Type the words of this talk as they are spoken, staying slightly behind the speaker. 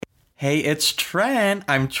Hey, it's Trent.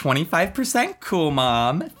 I'm 25% cool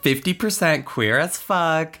mom, 50% queer as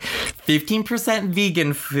fuck, 15%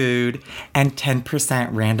 vegan food, and 10%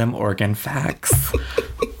 random organ facts.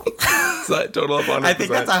 Is that total of 100%? I think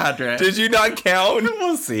that's 100. Did you not count?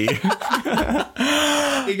 We'll see.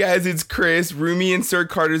 Hey guys, it's Chris, Rumi and Sir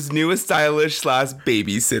Carter's newest stylish /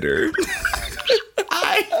 babysitter.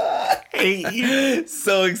 I hate you.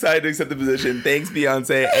 So excited to accept the position. Thanks,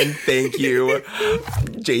 Beyonce, and thank you,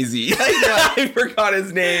 Jay-Z. I forgot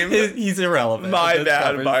his name. He's irrelevant. My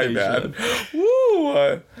bad.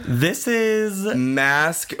 Woo! This is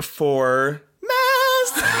Mask for...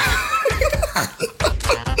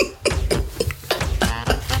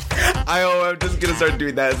 I'm just gonna start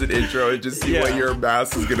doing that as an intro and just see what your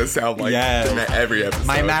mask is gonna sound like in every episode.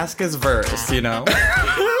 My mask is verse, you know?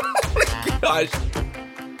 Oh my gosh.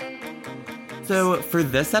 So for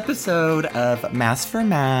this episode of Mask for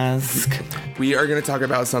Mask, we are going to talk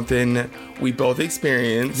about something we both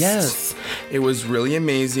experienced. Yes. It was really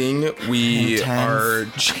amazing. We Intense. are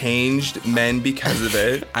changed men because of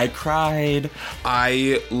it. I cried.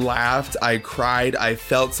 I laughed. I cried. I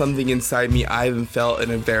felt something inside me I haven't felt in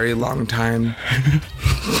a very long time.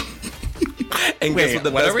 And guess what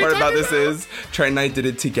the best part about this is? Trent and I did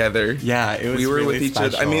it together. Yeah, it was We were really with each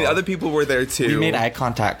special. other. I mean, other people were there too. We made eye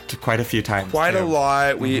contact quite a few times. Quite too. a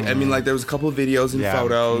lot. I mean, like there was a couple of videos and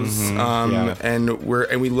photos,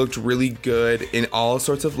 and we looked really good in all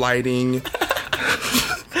sorts of lighting.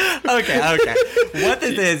 Okay. What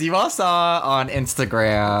this is, you all saw on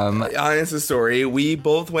Instagram. Honest story, we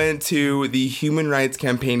both went to the Human Rights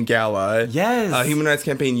Campaign Gala. Yes. Human Rights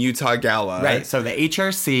Campaign Utah Gala. Right, so the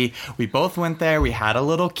HRC, we both went there. We had a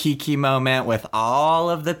little Kiki moment with all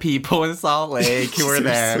of the people in Salt Lake who were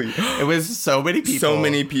there. It was so many people.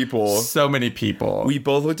 So many people. We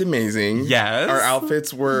both looked amazing. Yes. Our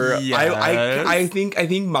outfits were... Yes. I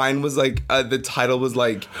think mine was like... the title was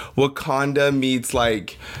like Wakanda meets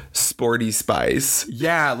like Sporty Spice.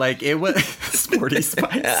 Yeah, like it was... Sporty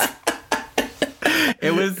Spice.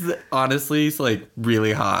 It was honestly like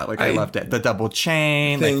really hot. Like I loved it. The double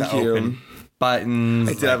chain, Thank like the you. open buttons.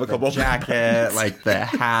 I did have a couple jacket, like the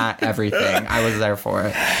hat, everything. I was there for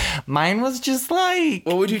it. Mine was just like...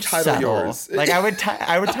 What would you title subtle. yours? Like I would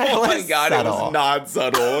title Oh my it god, subtle. it was not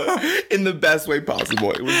subtle. In the best way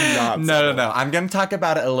possible. It was not subtle. No. I'm going to talk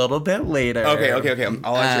about it a little bit later. Okay.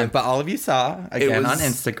 I'll let you. But all of you saw, again, on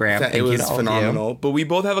Instagram. Thank It you was to all phenomenal. of you. But we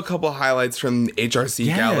both have a couple highlights from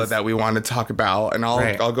HRC Gala that we want to talk about, and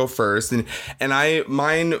I'll go first. And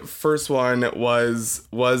mine first one was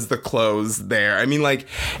the clothes there. I mean, like,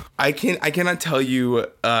 I cannot tell you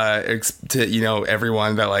to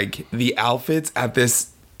everyone that like the outfits at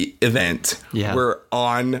this event were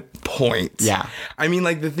on point. Yeah. I mean,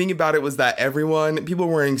 like, the thing about it was that people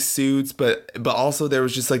were wearing suits, but also there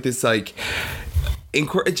was just like this like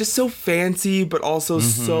just so fancy, but also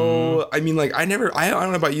so, I mean, like, I don't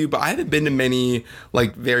know about you, but I haven't been to many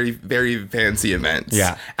like very, very fancy events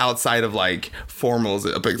outside of like formals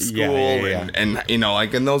up at school and you know,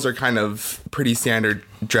 like, and those are kind of pretty standard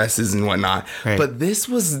dresses and whatnot. Right. But this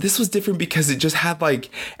was different because it just had like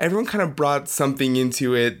everyone kind of brought something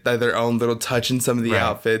into it, their own little touch in some of the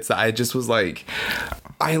outfits. I just was like,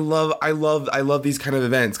 I love these kind of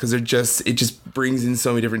events because it just brings in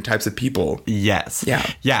so many different types of people. Yes.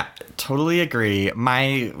 Yeah. Totally agree.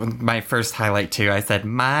 My first highlight too. I said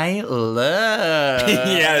my look.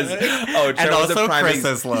 Yes. Oh, Trent and was also a prime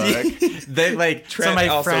Chris's look. They like Trent so my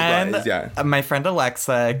also friend. rise, My friend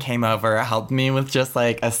Alexa came over, helped me with just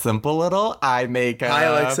like a simple little eye makeup. Hi,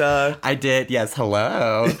 Alexa. I did. Yes.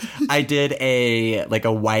 Hello. I did a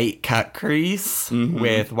white cut crease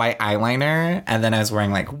with white eyeliner, and then I was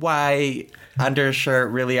wearing like white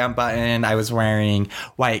undershirt, really unbuttoned. I was wearing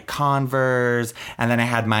white Converse, and then I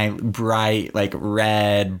had my bright, like,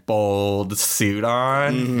 red, bold suit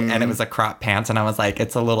on, and it was a crop pants, and I was like,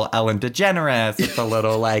 it's a little Ellen DeGeneres, it's a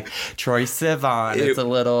little, like, Troye Sivan, it's a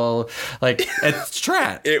little, like, it's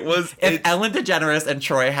Trent. If Ellen DeGeneres and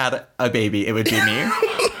Troy had a baby, it would be me.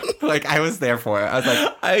 Like, I was there for it. I was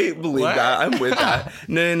like, I believe that. I'm with that.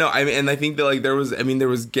 No. I mean, and I think that like there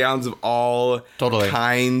was gowns of all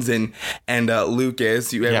kinds, and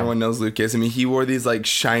Lucas, everyone knows Lucas. I mean, he wore these like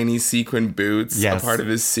shiny sequin boots, a part of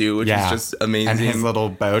his suit, which is just amazing. And his little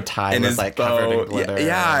bow tie was like covered in glitter.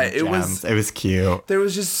 Yeah, it was cute. There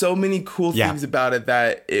was just so many cool things about it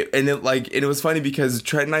it was funny because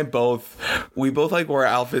Trent and I both like wore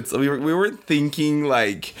outfits. We weren't thinking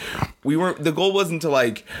like the goal wasn't to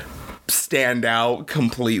like stand out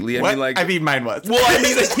completely. I mean, mine was. Well, I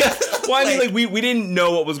mean, like, we didn't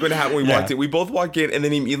know what was going to happen when we walked in. We both walked in, and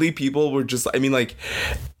then immediately people were just, I mean, like,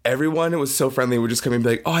 everyone was so friendly. Would just come and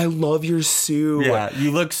be like, "Oh, I love your suit. Yeah,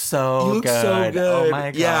 you look so good. Oh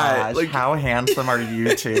my gosh, yeah, like, how handsome are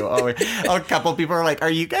you two? Oh, a couple people are like, "Are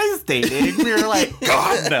you guys dating?" We were like,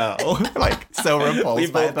 "God, no!" Like so repulsed.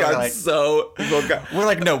 We both got we're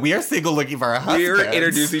like, "No, we are single, looking for a husband." We were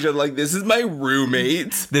introduced each other like, "This is my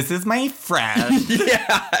roommate. This is my friend."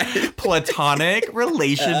 Yeah, platonic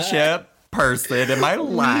relationship. Person in my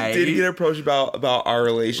life. We did get approached about our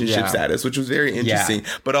relationship status, which was very interesting.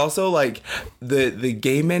 But also, like, the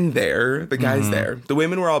gay men there, the guys there, the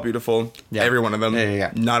women were all beautiful. Yeah. Every one of them.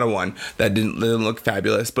 Yeah. Not a one that didn't look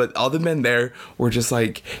fabulous. But all the men there were just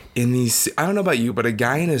like in these. I don't know about you, but a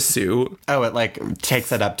guy in a suit. Oh, it like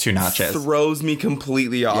takes it up 2 notches. Throws me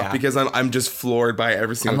completely off because I'm just floored by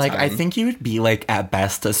every single time. I think you would be like at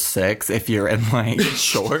best a 6 if you're in like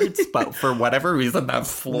shorts, but for whatever reason, that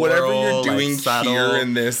floral. Whatever you're doing like, here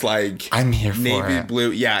in this like I'm here for navy it.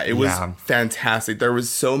 blue, it was fantastic. There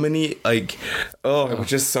was so many like it was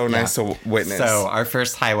just so nice to witness. So our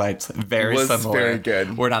first highlights very similar. Very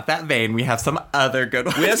good. We're not that vain. We have some other good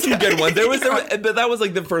ones. We have some good ones. There was but that was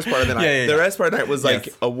like the first part of the night. The rest part of the night was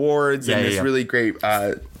like awards and this really great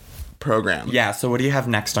program. Yeah, so what do you have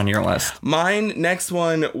next on your list? Mine next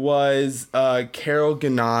one was Carol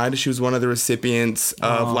Ganad. She was one of the recipients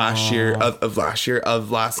of last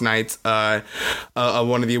night's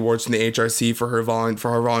one of the awards from the HRC for her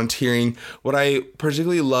volunteering. What I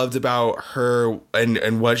particularly loved about her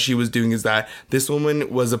and what she was doing is that this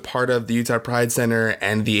woman was a part of the Utah Pride Center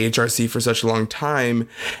and the HRC for such a long time,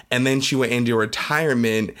 and then she went into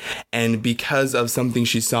retirement, and because of something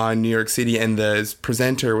she saw in New York City, and the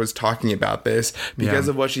presenter was talking about this because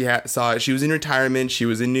of what she saw. She was in retirement. She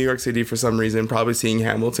was in New York City for some reason, probably seeing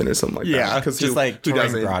Hamilton or something like that. Yeah, because just like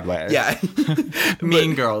touring Broadway. Yeah,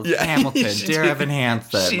 Mean Girls, Hamilton, Dear Evan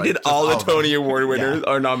Hansen. She did all the Tony Award winners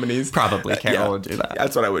or nominees. Probably Carol would do that.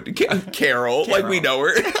 That's what I would do. Carol, like we know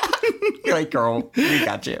her. You're like, girl, we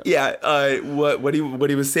got you. Yeah. What he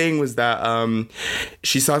was saying was that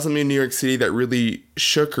she saw something in New York City that really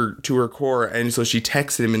shook her to her core, and so she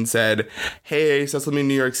texted him and said, "Hey, I saw something in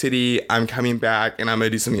New York City. I'm coming back, and I'm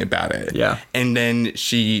gonna do something about it." Yeah. And then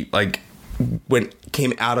she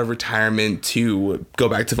came out of retirement to go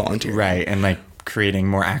back to volunteering. Right, and like creating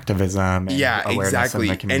more activism and awareness in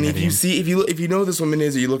the community. And if you know who this woman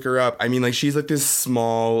is, or you look her up, I mean, like, she's like this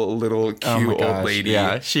small little cute old lady.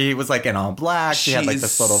 Yeah, she was like in all black. She had like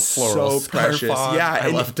this little floral so precious on. Yeah, I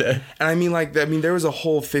loved it. And I mean there was a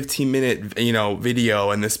whole 15-minute video,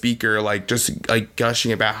 and the speaker like just like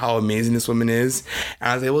gushing about how amazing this woman is, and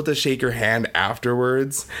I was able to shake her hand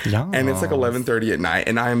afterwards. Yeah. And it's like 11:30 at night,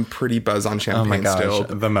 and I'm pretty buzzed on champagne. Oh my gosh, still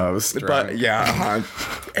the most. But yeah,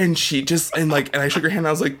 and she just and I shook her hand. And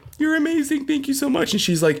I was like, "You're amazing. Thank you so much." And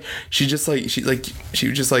she was just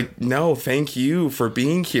like, "No, thank you for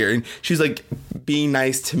being here." And she's like being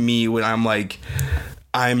nice to me when I'm like,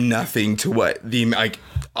 I'm nothing to what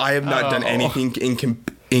I have not done anything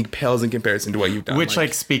it pales in comparison to what you've done. Which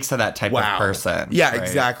like speaks to that type of person. Yeah, right?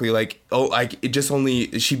 Exactly.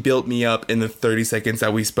 She built me up in the 30 seconds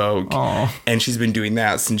that we spoke. Aww. And she's been doing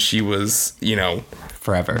that since she was,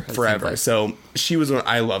 forever. Like. So she was one.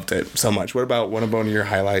 I loved it so much. What about one of your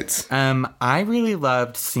highlights? I really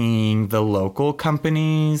loved seeing the local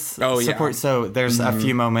companies support. Yeah. So there's a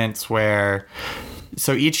few moments where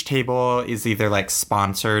So each table is either like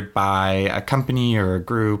sponsored by a company or a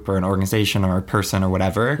group or an organization or a person or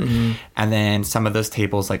whatever. Mm-hmm. And then some of those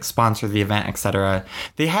tables like sponsor the event, etc.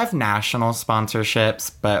 They have national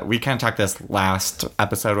sponsorships, but we kind of talked this last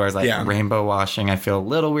episode where I was like, rainbow washing, I feel a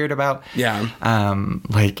little weird about. Yeah.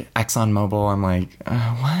 Like ExxonMobil, I'm like,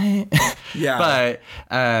 what? Yeah.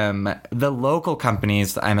 But the local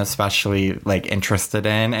companies I'm especially like interested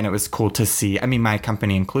in, and it was cool to see, I mean, my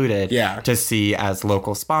company included, to see as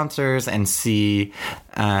local sponsors and see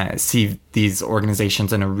these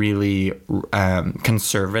organizations in a really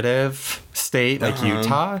conservative state like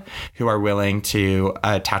Utah who are willing to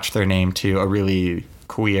attach their name to a really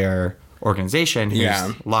queer organization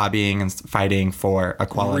who's lobbying and fighting for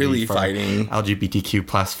equality for LGBTQ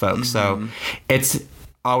plus folks. Mm-hmm. So it's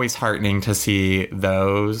always heartening to see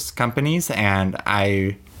those companies, and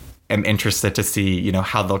I am interested to see, you know,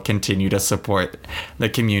 how they'll continue to support the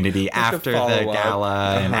community after the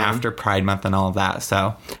gala and after Pride Month and all of that.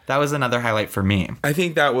 So that was another highlight for me. I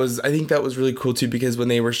think that was really cool too, because when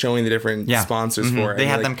they were showing the different sponsors for it, they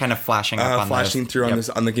had them kind of flashing up through on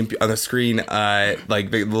the screen.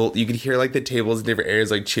 Like the little, you could hear like the tables in different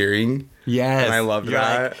areas like cheering. Yes, and I loved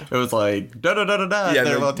that. Like, it was like da da da da da. Yeah,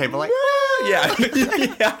 their little table like. Yeah.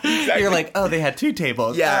 Yeah, exactly. You're like, oh, they had 2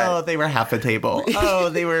 tables. Yeah. Oh, they were half a table. Oh,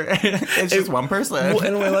 they were, it's just one person. Well,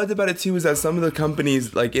 and what I loved about it too is that some of the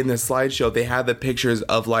companies, like in the slideshow, they had the pictures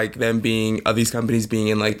of like of these companies being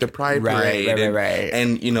in like the Pride Parade,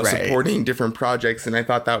 and you know, supporting different projects. And I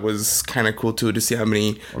thought that was kind of cool too, to see how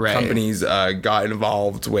many companies got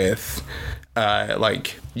involved with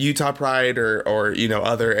like Utah Pride or you know,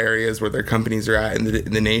 other areas where their companies are at in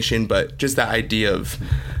the nation. But just the idea of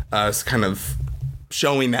us kind of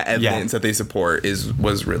showing that evidence that they support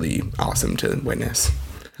was really awesome to witness.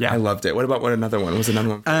 Yeah, I loved it. What about another one? Was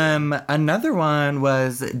another one? Another one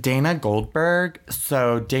was Dana Goldberg.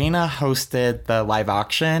 So Dana hosted the live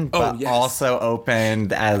auction, but also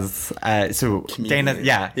opened as comedian.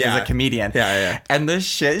 Dana, is a comedian. Yeah. And the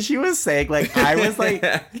shit she was saying, like, I was like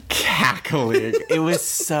cackling. It was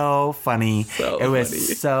so funny. It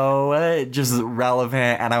was so just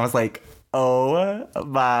relevant, and I was like, oh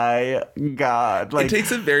my God. Like, it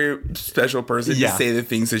takes a very special person to say the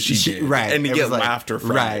things that she did. Right. And to get laughter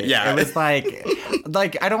from it. Yeah. It was like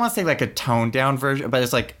I don't want to say like a toned down version, but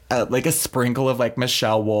it's like a sprinkle of like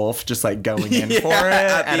Michelle Wolf just like going in for it.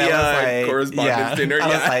 At and the I was like, correspondence dinner. I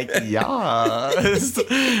was like,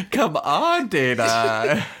 yes. Come on,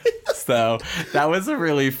 Dana. So that was a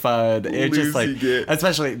really fun. It just like,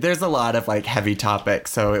 especially there's a lot of like heavy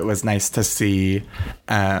topics. So it was nice to see,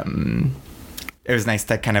 it was nice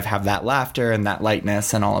to kind of have that laughter and that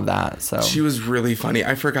lightness and all of that. So she was really funny.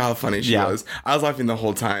 I forgot how funny she was. I was laughing the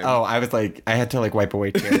whole time. Oh, I was like, I had to like wipe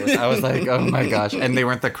away tears. I was like, oh my gosh. And they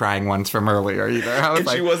weren't the crying ones from earlier either. I was and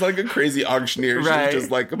like, she was like a crazy auctioneer. She was just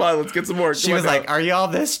like, come on, let's get some more. She was like, are y'all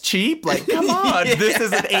this cheap? Like, come on. This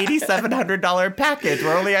is an $8,700 package.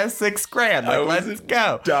 We're only at $6,000. Like, let's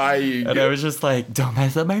go. Dying. And I was just like, don't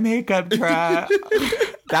mess up my makeup, Trent.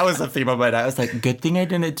 That was the theme of my night. I was like, good thing I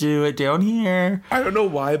didn't do it down here. I don't know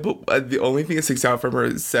why, but the only thing that sticks out from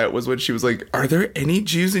her set was when she was like, are there any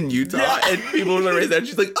Jews in Utah? Yeah. And people were raised that.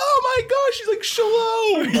 She's like, oh my gosh. She's like,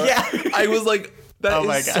 shalom. Yeah. I was like, that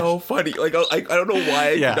is so funny. Like, I don't know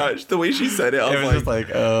why. The way she said it, I was just like,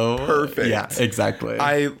 oh. Perfect. Yeah, exactly.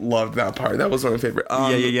 I loved that part. That was one of my favorite.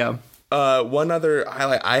 Yeah. One other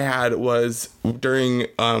highlight I had was during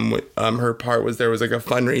her part was there was like a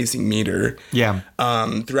fundraising meter. Yeah.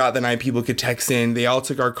 Throughout the night, people could text in. They all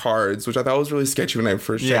took our cards, which I thought was really sketchy when I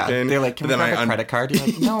first checked in. They're like, can we have a credit card? You're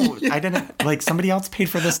like, no, I didn't. Like, somebody else paid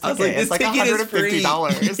for this ticket. I was like, it's like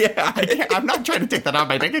 $150. Yeah. I'm not trying to take that out of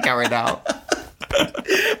my bank account right now.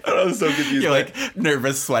 I was so confused. You're like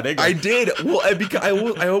nervous, sweating. I did. Well,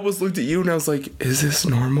 I almost looked at you and I was like, "Is this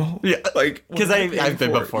normal?" Yeah, like because I've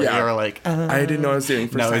been before. Yeah. You were like, I didn't know I was doing.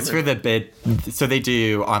 No, it's for the bid. So they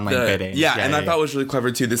do online bidding. Yeah, and I thought it was really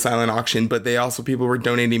clever too, the silent auction. But they also people were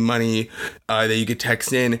donating money that you could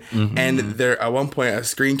text in, and there at one point a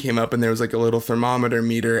screen came up and there was like a little thermometer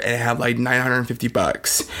meter and it had like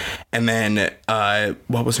 $950, and then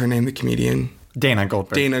what was her name? The comedian. Dana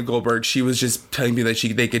Goldberg. She was just telling me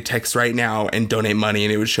that they could text right now and donate money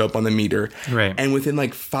and it would show up on the meter. Right. And within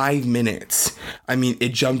like 5 minutes, I mean,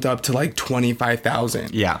 it jumped up to like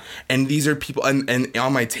 25,000. Yeah. And these are people, and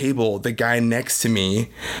on my table, the guy next to me,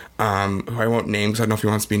 who I won't name because I don't know if he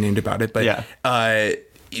wants to be named about it, but the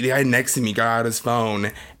guy next to me got out his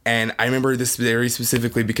phone, and I remember this very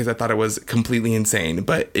specifically because I thought it was completely insane,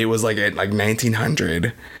 but it was like at like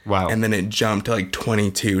 1,900. Wow. And then it jumped to like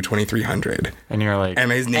 2,300. And you're like,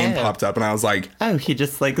 and his name popped up, and I was like, oh, he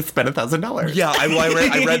just like spent $1,000. Yeah,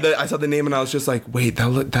 I saw the name, and I was just like, wait,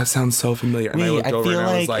 that sounds so familiar. And I looked over, and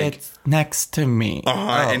I was like, it's next to me.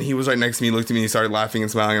 And he was right next to me, he looked at me, and he started laughing and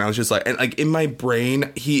smiling, and I was just like, and like in my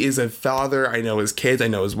brain, he is a father. I know his kids, I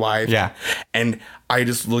know his wife. Yeah. And I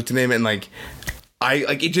just looked at him and like,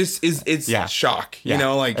 it just is, it's shock, you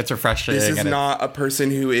know, like it's refreshing. This is not a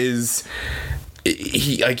person who is,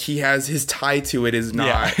 he has his tie to it is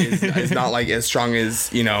not, is not like as strong as,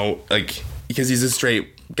 you know, like, because he's a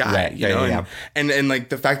straight guy, right. you know, and like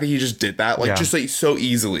the fact that he just did that, like just like so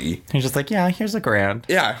easily. He's just like, yeah, here's $1,000.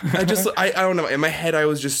 Yeah. I don't know. In my head, I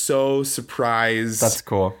was just so surprised. That's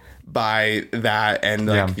cool. By that and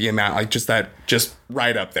like the amount, like just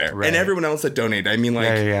right up there. Right. And everyone else that donated, I mean,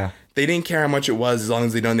 like they didn't care how much it was as long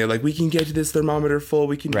as they donated. They're like, we can get to this thermometer full,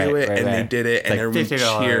 we can do it, and they did it, and everyone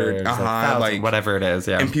cheered, like whatever it is,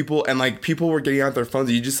 and people were getting out their phones.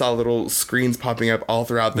 You just saw little screens popping up all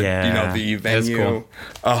throughout the the venue. Cool.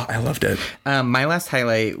 Oh, I loved it. My last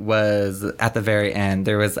highlight was at the very end.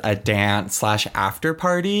 There was a dance / after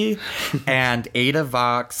party, and Ada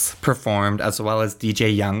Vox performed as well as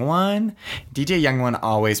DJ Young One. DJ Young One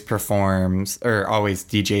always performs or always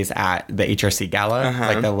DJs at the HRC Gala,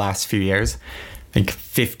 like the last few years. like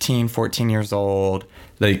 15, 14 years old.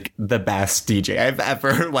 Like the best DJ I've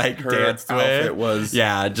ever like Her danced with. outfit was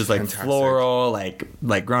just like fantastic. Floral,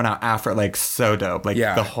 like grown out afro, like so dope. Like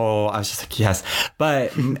the whole, I was just like, yes.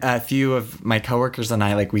 But a few of my coworkers and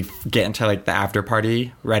I, like, we get into like the after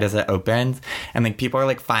party right as it opens, and like people are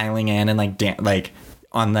like filing in and like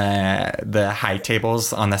on the high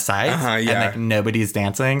tables on the sides, and like nobody's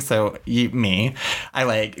dancing. So I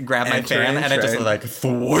like grab my fan and I just like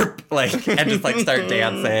thwarp, like, and just like start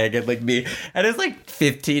dancing, and like and it's like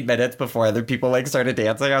 15 minutes before other people like started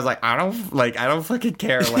dancing. I was like, I don't fucking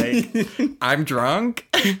care. Like, I'm drunk,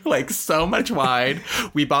 like so much wine.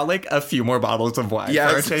 We bought like a few more bottles of wine for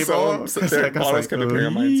our table. So bottles kept appearing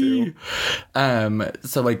on mine too.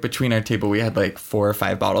 So like between our table, we had like 4 or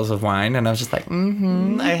 5 bottles of wine, and I was just like,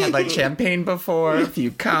 I had like champagne before, a few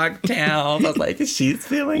cocktails. I was like, she's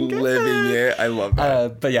feeling good. Living it. I love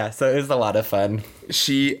that. But yeah, so it was a lot of fun.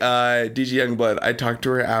 She, DJ Youngblood, I talked to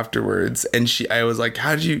her afterwards, and I was like,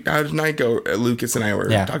 how did night go? Lucas and I were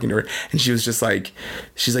talking to her, and she was just like,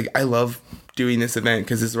 she's like, I love doing this event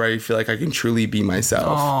because this is where I feel like I can truly be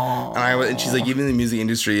myself. And she's like, even in the music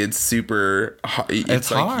industry, it's super hard.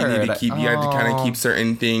 It's like hard. You need to keep, you have to kind of keep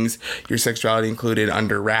certain things, your sexuality included,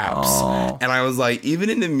 under wraps. And I was like, even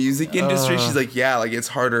in the music industry, she's like, yeah, like it's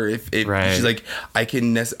harder if she's like,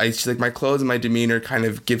 she's like, my clothes and my demeanor kind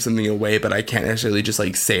of give something away, but I can't necessarily just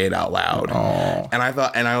like say it out loud. And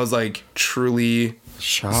I was like, truly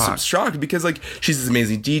shocked because like she's this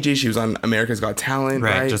amazing DJ. She was on America's Got Talent,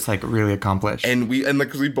 right? Just like really accomplished. And we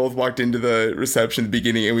both walked into the reception at the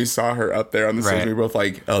beginning, and we saw her up there on the stage. We were both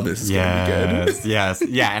like, oh, this is gonna be good.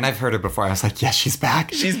 Yeah, and I've heard her before. I was like, yes, she's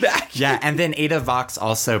back. Yeah, and then Ada Vox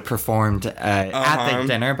also performed at the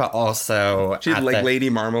dinner, but also she did like Lady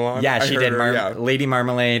Marmalade. Yeah, she did Lady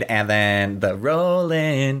Marmalade, and then the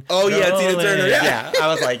Rollin'. Tina Turner. Yeah, I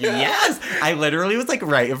was like, yes. I literally was like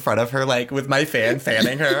right in front of her, like with my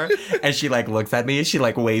fanning her, and she like looks at me, she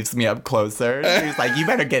like waves me up closer. She's like, you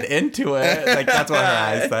better get into it. Like that's what her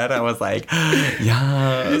eyes said. I was like,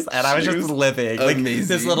 yes. And I was just living like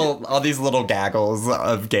all these little gaggles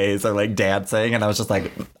of gays are like dancing, and I was just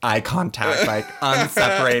like eye contact, like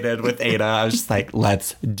unseparated with Ada. I was just like,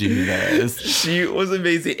 let's do this. She was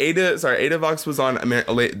amazing. Ada Vox was on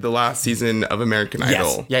the last season of American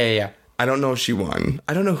Idol. Yeah. I don't know if she won.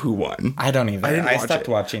 I don't know who won. I don't either. I stopped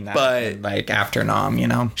watching that. But like after Nom, you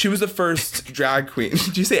know. She was the first drag queen.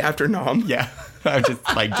 Did you say after Nom? Yeah. I'm just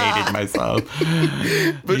like dating myself.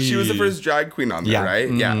 But she was the first drag queen on there,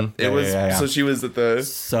 right? Yeah. It was. So she was at the.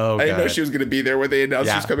 So I didn't know she was going to be there when they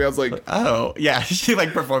announced she was coming. I was like, oh yeah. She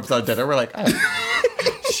like performs on dinner. We're like, oh.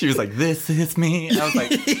 She was like, this is me. I was like,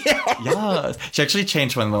 yes. She actually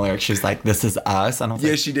changed one of the lyrics. She was like, this is us. And I was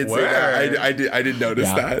like, she did say that. I did notice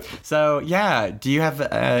that. So, yeah. Do you have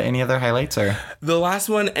any other highlights? Or the last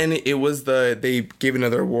one, and it was they gave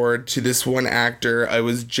another award to this one actor. It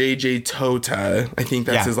was JJ Tota. I think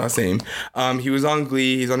that's his last name. He was on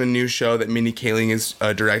Glee. He's on a new show that Minnie Kaling is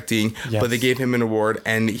directing. Yes. But they gave him an award,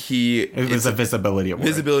 and it was a visibility award.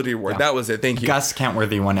 Visibility award. Yeah. That was it. Thank you. Gus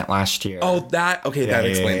Cantworthy won it last year. Oh, that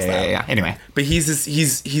explains that. Yeah. Anyway, but he's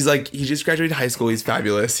like, he just graduated high school. He's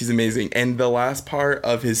fabulous. He's amazing. And the last part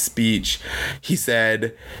of his speech, he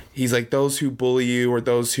said, he's like, those who bully you or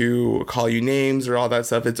those who call you names or all that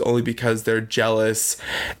stuff, it's only because they're jealous,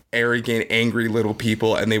 arrogant, angry little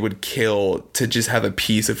people, and they would kill to just have a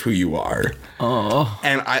piece of who you are. Oh.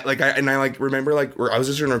 And I remember like I was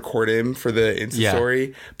just gonna record him for the Insta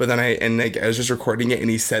story, but then I was just recording it, and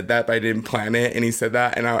he said that, but I didn't plan it, and he said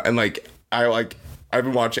that, I've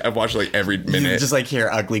watched like every minute. You just like hear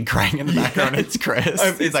ugly crying in the background. It's Chris.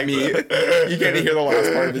 It's like me. You can't hear the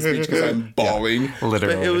last part of his speech because I'm bawling.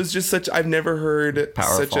 Literally. But it was just I've never heard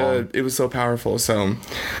it was so powerful. So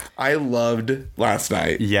I loved last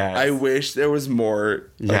night. Yes. I wish there was more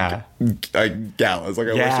like galas. Like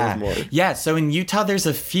I wish there was more. Yeah. So in Utah, there's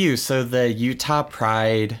a few. So the Utah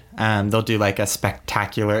Pride, they'll do like a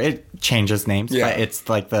spectacular, it changes names, but it's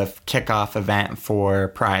like the kickoff event for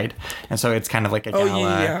Pride. And so it's kind of like a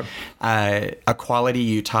gala. Equality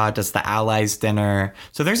Utah does the Allies dinner.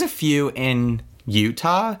 So there's a few in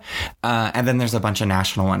Utah, and then there's a bunch of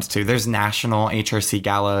national ones too. There's national HRC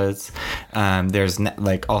galas. There's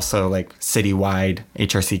also like citywide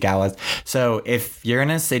HRC galas. So if you're in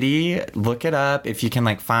a city, look it up. If you can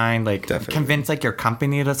like find convince like your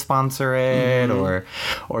company to sponsor it, or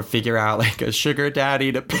figure out like a sugar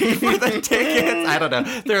daddy to pay for the tickets. I don't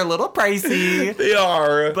know. They're a little pricey. They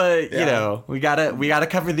are, but you know, we gotta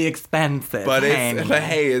cover the expenses. But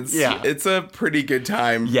it's a pretty good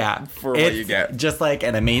time. Yeah, for what you get. Just like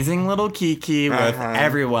an amazing little Kiki with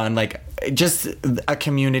everyone. Like just a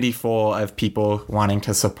community full of people wanting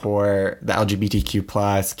to support the LGBTQ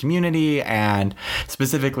plus community, and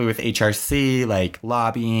specifically with HRC, like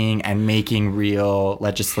lobbying and making real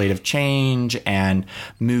legislative change and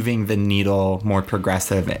moving the needle more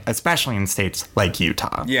progressive, especially in states like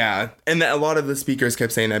Utah. Yeah. And a lot of the speakers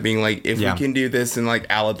kept saying that, being like, if we can do this in like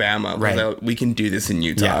Alabama, we can do this in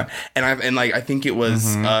Utah. Yeah. And I think it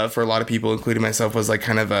was for a lot of people, including myself, was like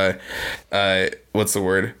kind of a what's the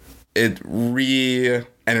word? It re-energized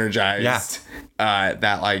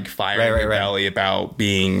that like fire in your belly about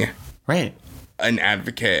being an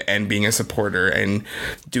advocate and being a supporter and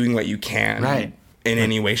doing what you can in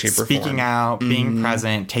any way, shape, or form. Speaking out, being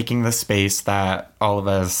present, taking the space that all of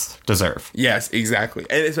us deserve. Yes, exactly.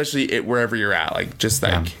 And especially wherever you're at, like just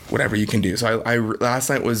like whatever you can do. So I last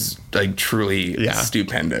night was like truly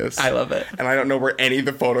stupendous. I love it. And I don't know where any of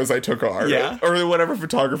the photos I took are. Yeah. Or whatever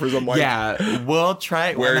photographers I'm like. Yeah, we'll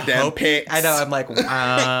try. Where damn pics. I know, I'm like,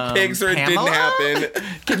 pics or it didn't happen.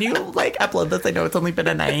 Can you like upload this? I know it's only been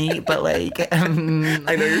a night, but like. I know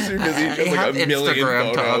you're super busy. You have like a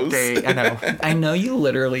million photos. I know you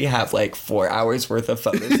literally have like 4 hours worth of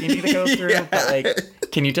photos you need to go through, but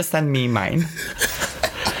like, can you just send me mine?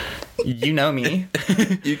 You know me.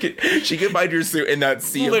 She could find your suit in that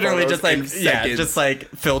sea. Literally, just like just like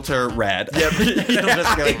filter red. Yep. It'll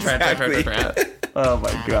just be like Trent. Oh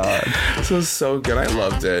my god, this was so good. I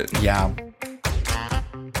loved it. Yeah.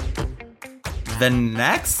 The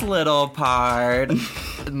next little part,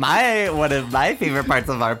 one of my favorite parts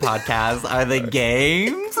of our podcast are the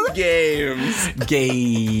games. Games.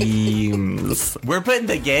 We're putting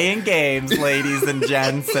the gay in games, ladies and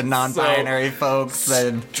gents and non-binary folks.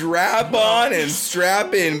 And strap on and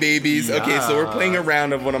strap in, babies. Yeah. Okay, so we're playing a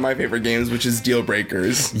round of one of my favorite games, which is Deal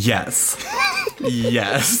Breakers. Yes.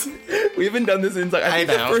 Yes. We haven't done this since I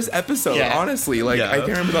think the first episode, honestly. Like I can't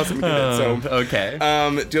remember the last time we did it. So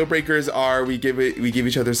okay. Deal breakers are we give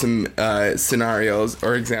each other some scenarios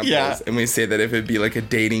or examples, and we say that if it'd be like a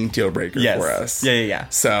dating deal breaker for us. Yeah.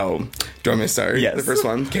 So, do you want me to start? Yes. The first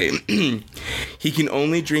one. Okay. He can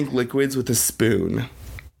only drink liquids with a spoon.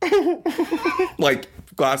 Like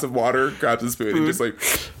glass of water, grabs a spoon and just like.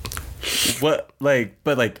 What, like,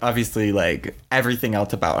 but like, obviously, like, everything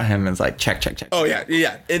else about him is like, check. Oh,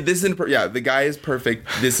 yeah. And this is, the guy is perfect.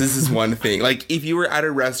 This is his one thing. Like, if you were at a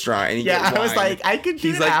restaurant and you get wine, I was like, I could do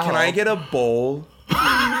he's like, can I get a bowl?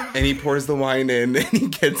 And he pours the wine in and he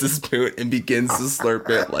gets a spoon and begins to slurp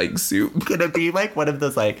it like soup. Could it be like one of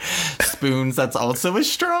those like spoons that's also a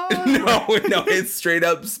straw? No, it's straight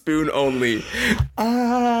up spoon only.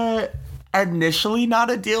 Initially not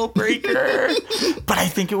a deal breaker, but I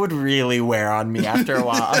think it would really wear on me after a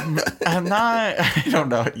while. I don't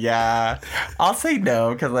know. Yeah, I'll say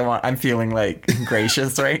no because I'm feeling like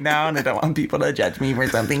gracious right now, and I don't want people to judge me for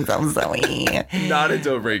something so silly. Not a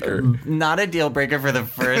deal breaker. Not a deal breaker for the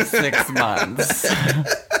first 6 months.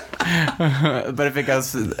 But if it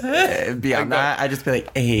goes beyond that, I just be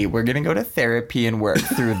like, hey, we're gonna go to therapy and work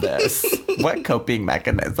through this. What coping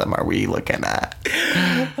mechanism are we looking at?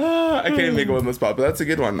 I can't even make one on the spot, but that's a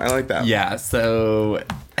good one. I like that. Yeah, so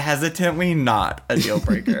hesitantly not a deal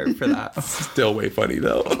breaker for that. Still way funny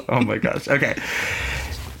though. Oh my gosh. Okay.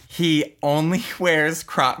 He only wears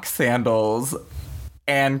Croc sandals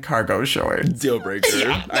and cargo shorts. Deal breaker.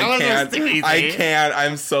 Yeah, I can't.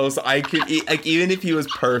 I'm so I could like even if he was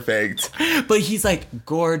perfect. But he's like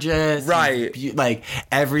gorgeous. Right. Like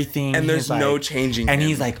everything. And there's no changing and him.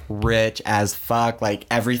 He's like rich as fuck. Like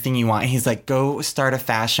everything you want. He's like, go start a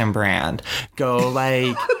fashion brand. Go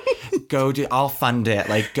like go do I'll fund it.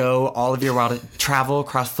 Like go all of your travel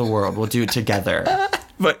across the world. We'll do it together.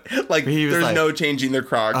 But like there's like, no changing their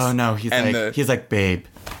Crocs. Oh no, he's like, babe,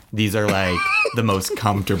 these are like the most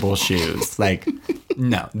comfortable shoes. Like,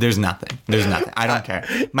 no, there's nothing. I don't care.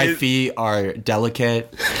 My feet are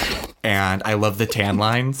delicate, and I love the tan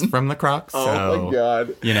lines from the Crocs. Oh my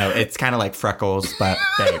god. You know, it's kind of like freckles, but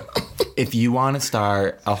babe, if you want to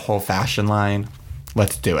start a whole fashion line,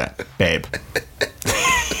 let's do it, babe.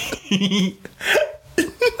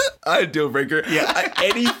 A deal breaker. Yeah.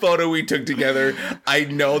 Any photo we took together, I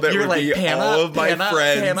know that would like, be all of my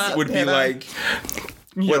friends would be like,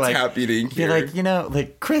 what's happening here? You're like, you know,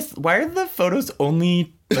 like, Chris, why are the photos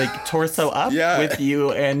only like torso up with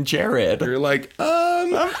you and Jared? You're like,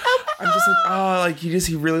 I'm just like, oh, like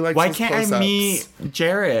he really likes. Why can't close-ups. I meet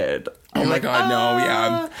Jared? Oh my god,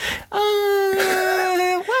 no,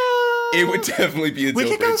 it would definitely be a deal breaker.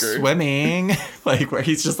 We could go swimming, like where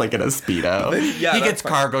he's just like in a Speedo. He gets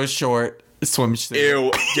cargo short swimsuit.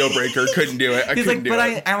 Ew, deal breaker. Couldn't do it. I couldn't do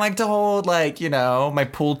it. I like to hold like, you know, my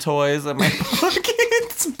pool toys in my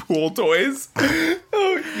pockets. Pool toys.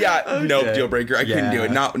 Oh yeah, Okay. nope, deal breaker. I couldn't do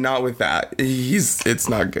it. Not with that. It's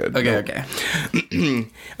not good. Okay.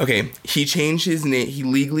 Okay. He changed his name. He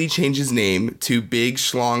legally changed his name to Big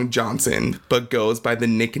Schlong Johnson, but goes by the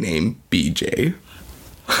nickname BJ.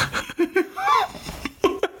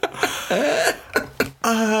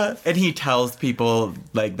 And he tells people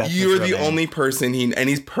like that You're the only person and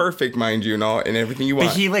he's perfect, mind you, and everything you want.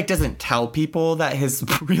 But he like doesn't tell people that his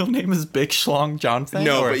real name is Big Schlong Johnson.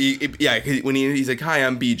 No, but when he's like, "Hi,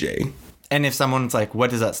 I'm BJ." And if someone's like, "What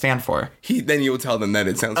does that stand for?" Then you'll tell them that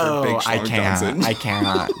it sounds like Big Schlong Johnson. I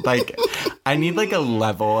can't. Like, I need like a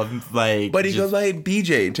level of like. But he goes by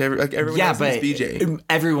BJ to everyone. Yeah, else but BJ.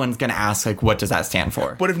 Everyone's gonna ask like, "What does that stand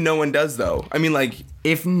for?" What if no one does though? I mean, like,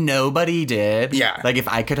 if nobody did, like if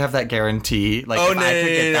I could have that guarantee, like if I could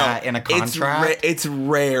get that in a contract, it's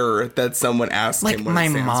rare that someone asks like him what my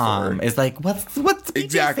it stands mom for. is like, what's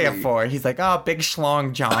BJ stand for? He's like, oh, Big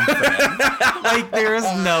Schlong Johnson. Like there is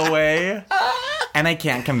no way, and I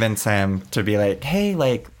can't convince him to be like, hey,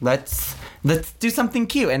 like let's do something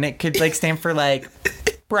cute, and it could like stand for like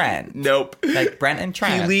Brent. Nope. Like Brent and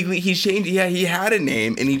Trent. He changed. Yeah, he had a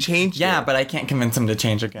name and he changed it. Yeah, but I can't convince him to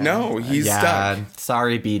change again. No, he's stuck.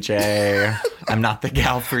 Sorry, BJ. I'm not the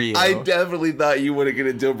gal for you. I definitely thought you wouldn't get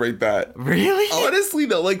a deal break that. Really? Honestly,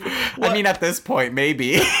 though, like, I mean, at this point,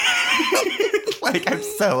 maybe. Like, I'm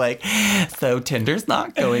so Tinder's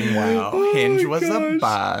not going well. Hinge was a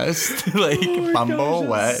bust. Like, Bumble,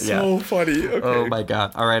 what? So funny. Okay. Oh my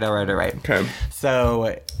God. All right. Okay.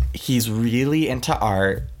 So he's really into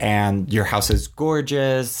art, and your house is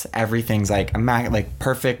gorgeous. Everything's like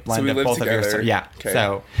perfect blend we of live both together. of your. Yeah. Okay.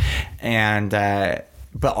 So, and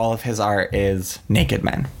but all of his art is naked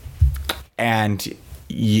men, and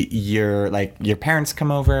your parents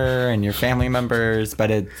come over and your family members, but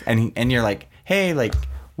and you're like, hey, like,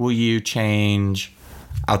 will you change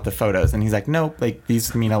out the photos? And he's like, nope, like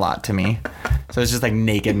these mean a lot to me. So it's just like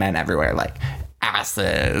naked men everywhere, like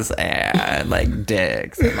asses and like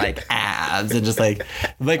dicks and like abs and just like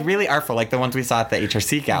really artful, like the ones we saw at the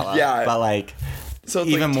HRC Gala. Yeah, but like so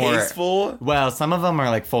it's even like more tasteful. Well, some of them are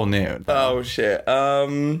like full nude. Oh shit.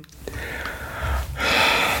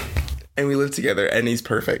 And we live together, and he's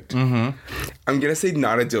perfect. Mm-hmm. I'm gonna say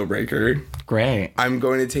not a deal breaker. Great. I'm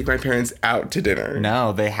going to take my parents out to dinner.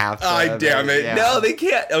 No, they have to. Oh, damn it. Yeah. No, they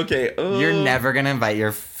can't. Okay. You're never gonna invite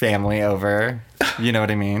your family over. You know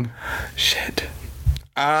what I mean? Shit.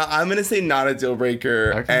 I'm gonna say not a deal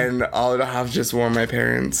breaker, and I'll have to just warn my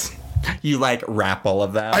parents. You like wrap all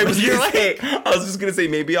of them. I was just gonna say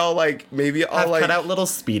maybe I'll cut out little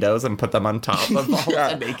Speedos and put them on top of all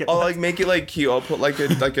the naked. I'll like make it like cute. I'll put like a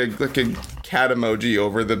cat emoji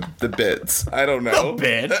over the bits. I don't know. The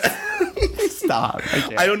bits. Stop.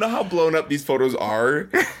 I don't know how blown up these photos are,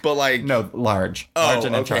 but like large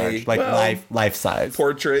and in charge, like life size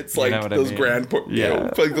portraits, like those grand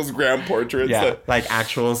like those grand portraits. Yeah, like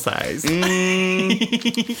actual size.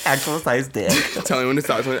 Actual size dick. Tell me when to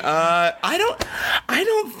stop. I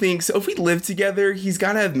don't think so. If we live together, he's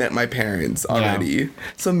gotta have met my parents already. Yeah.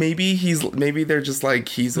 So maybe they're just like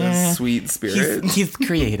he's a sweet spirit. He's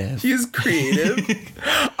creative. He's creative.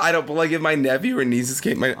 I don't. But like if my nephew or nieces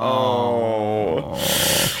came,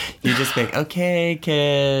 you just think, okay,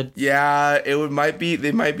 kid. Yeah, they might be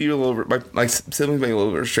a little. My siblings might be a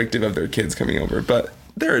little restrictive of their kids coming over, but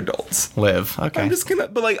they're adults. Live. Okay. I'm just gonna,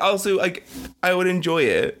 but like also like I would enjoy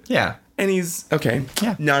it. Yeah. And he's okay.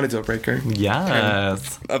 Yeah. Not a deal breaker.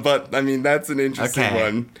 Yes. But I mean that's an interesting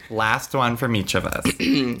one. Last one from each of us.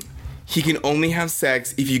 He can only have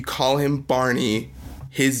sex if you call him Barney.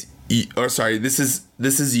 This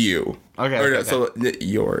is you. Okay. Okay. So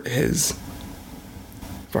you're his.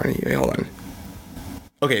 Barney. Wait, hold on.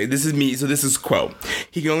 Okay, this is me. So this is quote.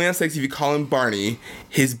 He can only have sex if you call him Barney,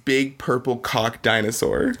 his big purple cock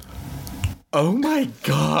dinosaur. Oh my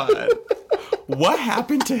God. What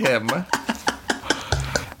happened to him?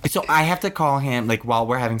 So I have to call him, like, while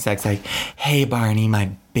we're having sex, like, hey, Barney,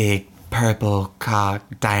 my big purple cock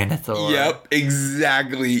dinosaur. Yep,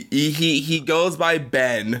 exactly. He goes by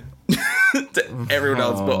Ben to everyone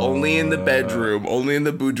else, but only in the bedroom, only in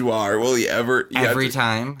the boudoir. Will he ever? Every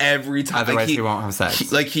time? Every time. Otherwise, we won't have sex.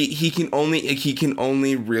 He can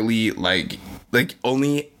only really,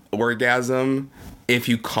 only orgasm if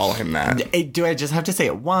you call him that. Do I just have to say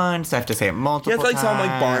it once? Do I have to say it multiple times? Yeah, it's sound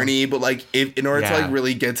like Barney, but in order to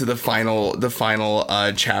really get to the final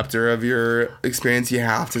chapter of your experience, you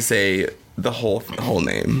have to say the whole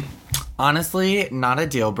name. Honestly, not a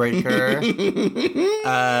deal breaker.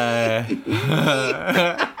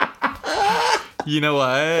 You know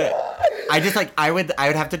what? I just I would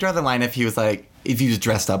have to draw the line if he was like, if he was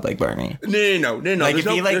dressed up like Barney. No. Like if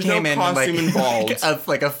he like came in costume like, involved.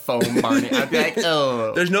 like a foam Barney, I'd be like,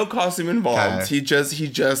 oh. There's no costume involved. Okay. He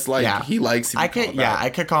just like he likes. I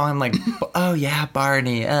could call him like, oh yeah,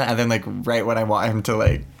 Barney, and then like right when I want him to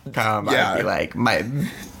like come, I'd be like, my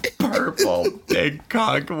purple big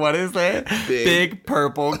cock. What is it? Big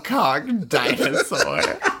purple cock dinosaur.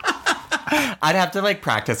 I'd have to like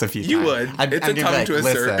practice a few times. You would. It's a tongue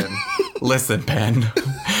twister. Listen, Ben.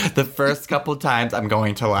 The first couple times I'm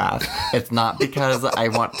going to laugh. It's not because I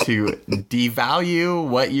want to devalue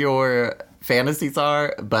what your fantasies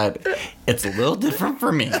are, but it's a little different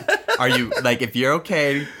for me. Are you, like, if you're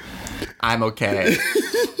okay, I'm okay.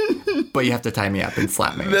 But you have to tie me up and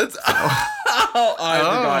slap me. That's... Oh, I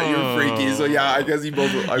forgot. You're freaky. So yeah, I guess you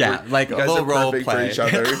both... like you a guys little are role perfect play. for each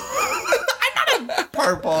other.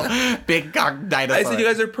 Purple big cock dinosaur. I said you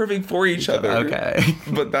guys are perfect for each other. Okay.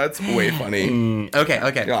 But that's way funny. Okay.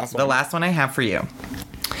 Awesome. The last one I have for you.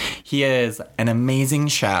 He is an amazing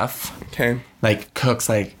chef. Okay. Like, cooks,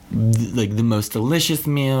 like the most delicious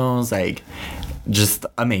meals, like, just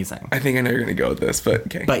amazing. I think I know you're going to go with this, but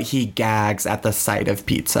okay. But he gags at the sight of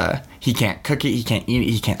pizza. He can't cook it, he can't eat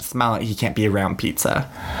it, he can't smell it, he can't be around pizza.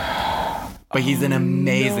 But he's an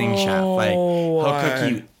amazing chef. Like, he'll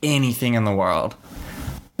cook you anything in the world.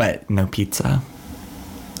 But no pizza.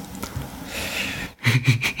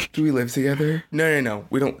 Do we live together? No.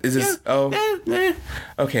 We don't. Is this...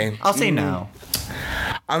 Okay. I'll say no.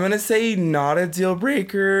 I'm going to say not a deal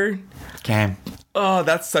breaker. Okay. Oh,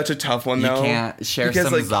 that's such a tough one, though. You can't share because,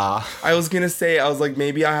 some like, za. I was going to say,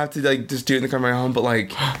 maybe I have to, like, just do it in the car of my home, but,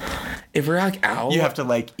 like, if we're, like, out... You have to,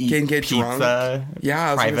 like, eat get pizza drunk. Yeah,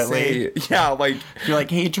 I was privately. Gonna say, yeah, like... You're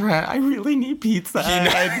like, hey, Trent, I really need pizza. I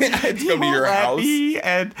had to come to your house.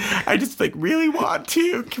 And I just, like, really want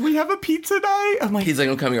to. Can we have a pizza night? I'm like... He's like,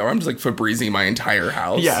 I'm coming over. I'm just, like, Febrezing my entire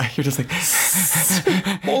house. Yeah, you're just like...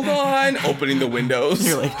 Hold on. Opening the windows.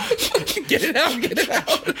 You're like... Get it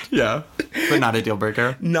out. Yeah. But not a deal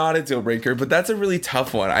breaker. Not a deal breaker, but that's a really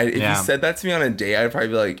tough one. If you said that to me on a date, I'd probably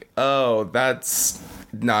be like, oh, that's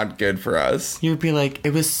not good for us. You'd be like,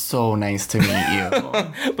 it was so nice to meet you.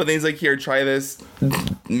 But then he's like, here, try this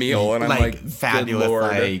meal. And I'm like, fabulous, good Lord.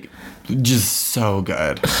 like, just so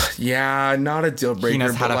good. Yeah, not a deal breaker. He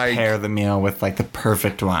knows how to pair the meal with, like, the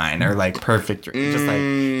perfect wine or, like, perfect drink. Just, like,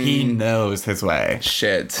 he knows his way.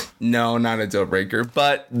 Shit. No, not a deal breaker.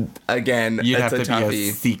 But, again, You'd it's have to be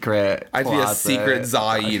a secret I'd be a secret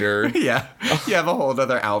za eater. Yeah. You have a whole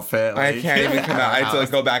other outfit. Like, I can't even come out. I have to,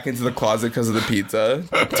 like, go back into the closet because of the pizza.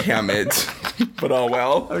 Damn it. But oh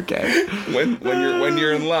well. Okay. When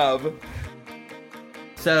you're in love.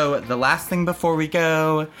 So, the last thing before we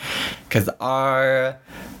go, because our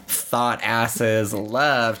thought asses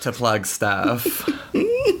love to plug stuff. What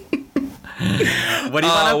do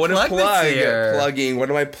you want to plug this year? Plugging.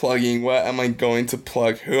 What am I plugging? What am I going to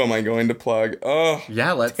plug? Who am I going to plug? Oh,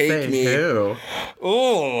 yeah, let's say who.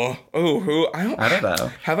 Oh, who? I don't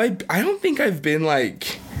know. I don't think I've been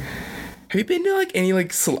like... Have you been to, like, any,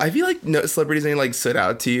 like, I feel like no celebrities any, like, stood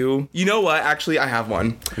out to you? You know what? Actually, I have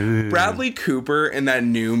one. Ooh. Bradley Cooper in that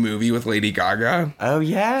new movie with Lady Gaga. Oh,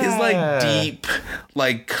 yeah. His, like, deep,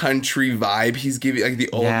 like, country vibe he's giving, like, the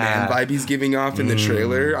old man vibe he's giving off in the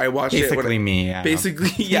trailer. I watched basically me, yeah.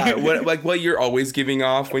 Basically, yeah. What you're always giving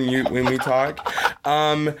off when we talk.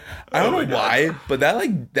 I don't know why, but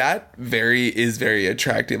that is very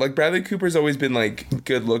attractive. Like, Bradley Cooper's always been, like,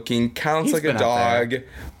 good looking, counts like a dog.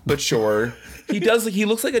 But sure, he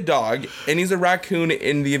looks like a dog, and he's a raccoon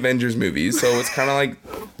in the Avengers movies, so it's kind of like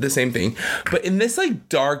the same thing. But in this, like,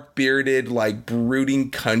 dark bearded, like, brooding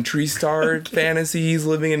country star fantasy he's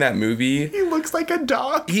living in that movie, he looks like a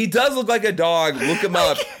dog. He does look like a dog. Look him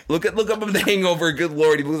up. Look up on The Hangover. Good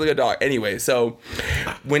Lord, he looks like a dog. Anyway, so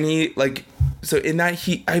when he, like, so in that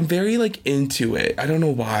I'm very, like, into it. I don't know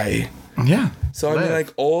why. Yeah. So I mean,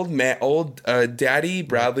 like, old daddy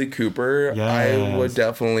Bradley Cooper, yes. I would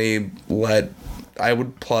definitely I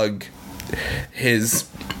would plug his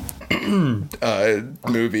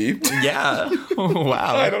movie. Yeah.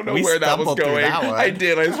 Wow. I don't know where that was going. I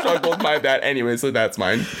did. I struggled my bad. Anyway, so that's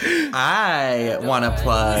mine. I want to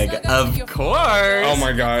plug, of course. Oh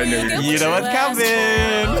my God. You know what's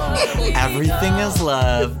coming. Everything is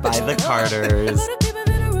Love by the Carters.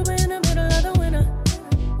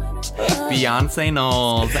 Beyonce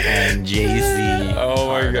Knowles and Jay-Z. Oh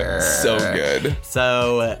my God. So good.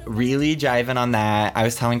 So really jiving on that. I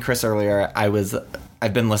was telling Chris earlier,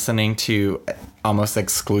 I've been listening to almost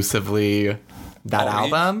exclusively that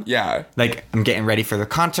album. Yeah. Like, I'm getting ready for the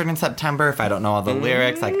concert in September. If I don't know all the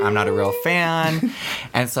lyrics, like, I'm not a real fan.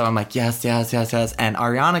 And so I'm like, yes. And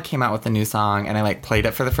Ariana came out with a new song, and I, like, played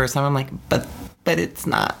it for the first time. I'm like, but but it's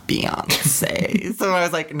not Beyonce. So I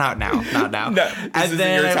was like, not now. No, and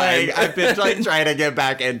then I've been like trying to get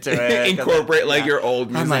back into it. Incorporate like your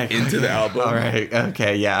old music into the album. All right.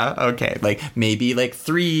 Okay. Yeah. Okay. Like maybe like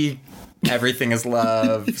 3 Everything Is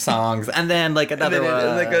Love songs, and then like another one,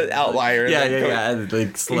 like an outlier. Yeah.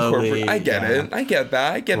 Like slowly. I get it. I get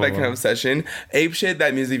that. I get that kind of obsession. Ape Shit.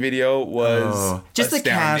 That music video was just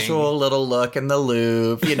astounding. a casual little look in the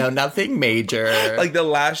loop. Nothing major. Like the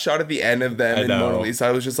last shot at the end of them in Mona Lisa,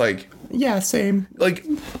 I was just like, yeah, same. Like,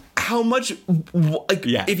 how much? Like,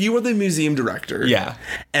 if you were the museum director,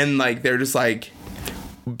 and like they're just like,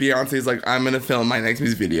 Beyonce's like, I'm gonna film my next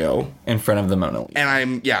music video in front of the Mona Lisa,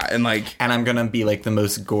 and I'm gonna be like the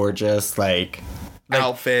most gorgeous like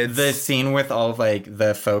outfits. The scene with all of like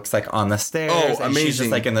the folks like on the stairs. Oh, amazing! She's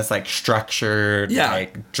just like in this like structured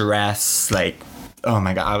like dress. Like, oh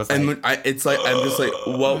my god! I was like, and I'm just like,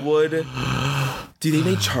 what would? Do you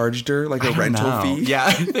think they charged her like a rental fee?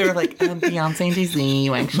 Yeah, they were like, Beyonce and Jay-Z,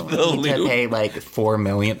 you actually need to pay like $4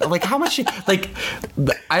 million. Like, how much? Like,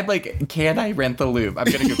 I'm like, can I rent the Louvre? I'm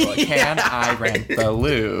gonna Google it. Can I rent the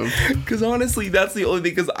Louvre? Because honestly, that's the only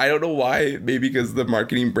thing. Because I don't know why. Maybe because of the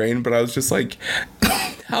marketing brain, but I was just like,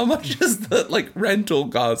 how much does the like rental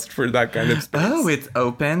cost for that kind of space? Oh, it's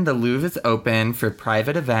open. The Louvre is open for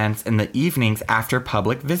private events in the evenings after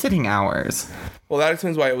public visiting hours. Well, that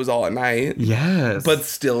explains why it was all at night. Yes. But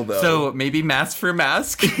still, though. So maybe Mask for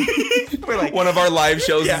Mask. We're like, one of our live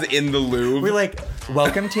shows is in the Louvre. We're like,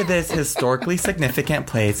 welcome to this historically significant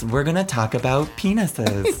place. We're going to talk about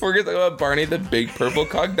penises. We're going to talk about Barney the big purple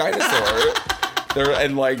cock dinosaur.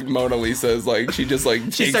 And like Mona Lisa is like, she just like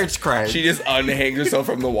she starts crying. She just unhangs herself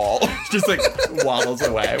from the wall. She just like waddles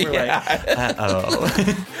away. We're like,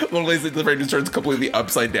 uh-oh. Mona Lisa just turns completely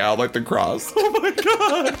upside down like the cross. Oh my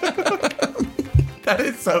god. That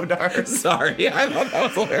is so dark. Sorry, I thought that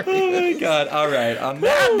was hilarious. Oh my god. All right. On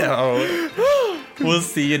that note, we'll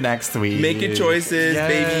see you next week. Make your choices,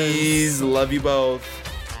 babies. Love you both.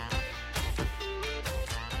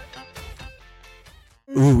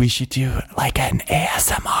 Ooh, we should do like an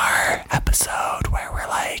ASMR episode where we're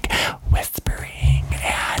like whispering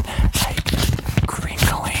and like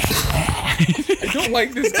crinkling. I don't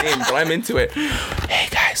like this game, but I'm into it. Hey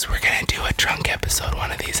guys, we're gonna do a drunk episode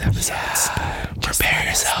one of these episodes. Yeah, prepare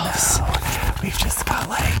yourselves. We've just got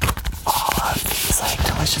like all of these like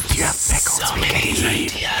delicious. Do you have pickles? So many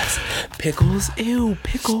ideas. Pickles? Ew,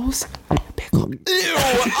 pickles. Pickle. Ew.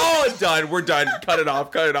 Oh, done. We're done. Cut it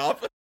off.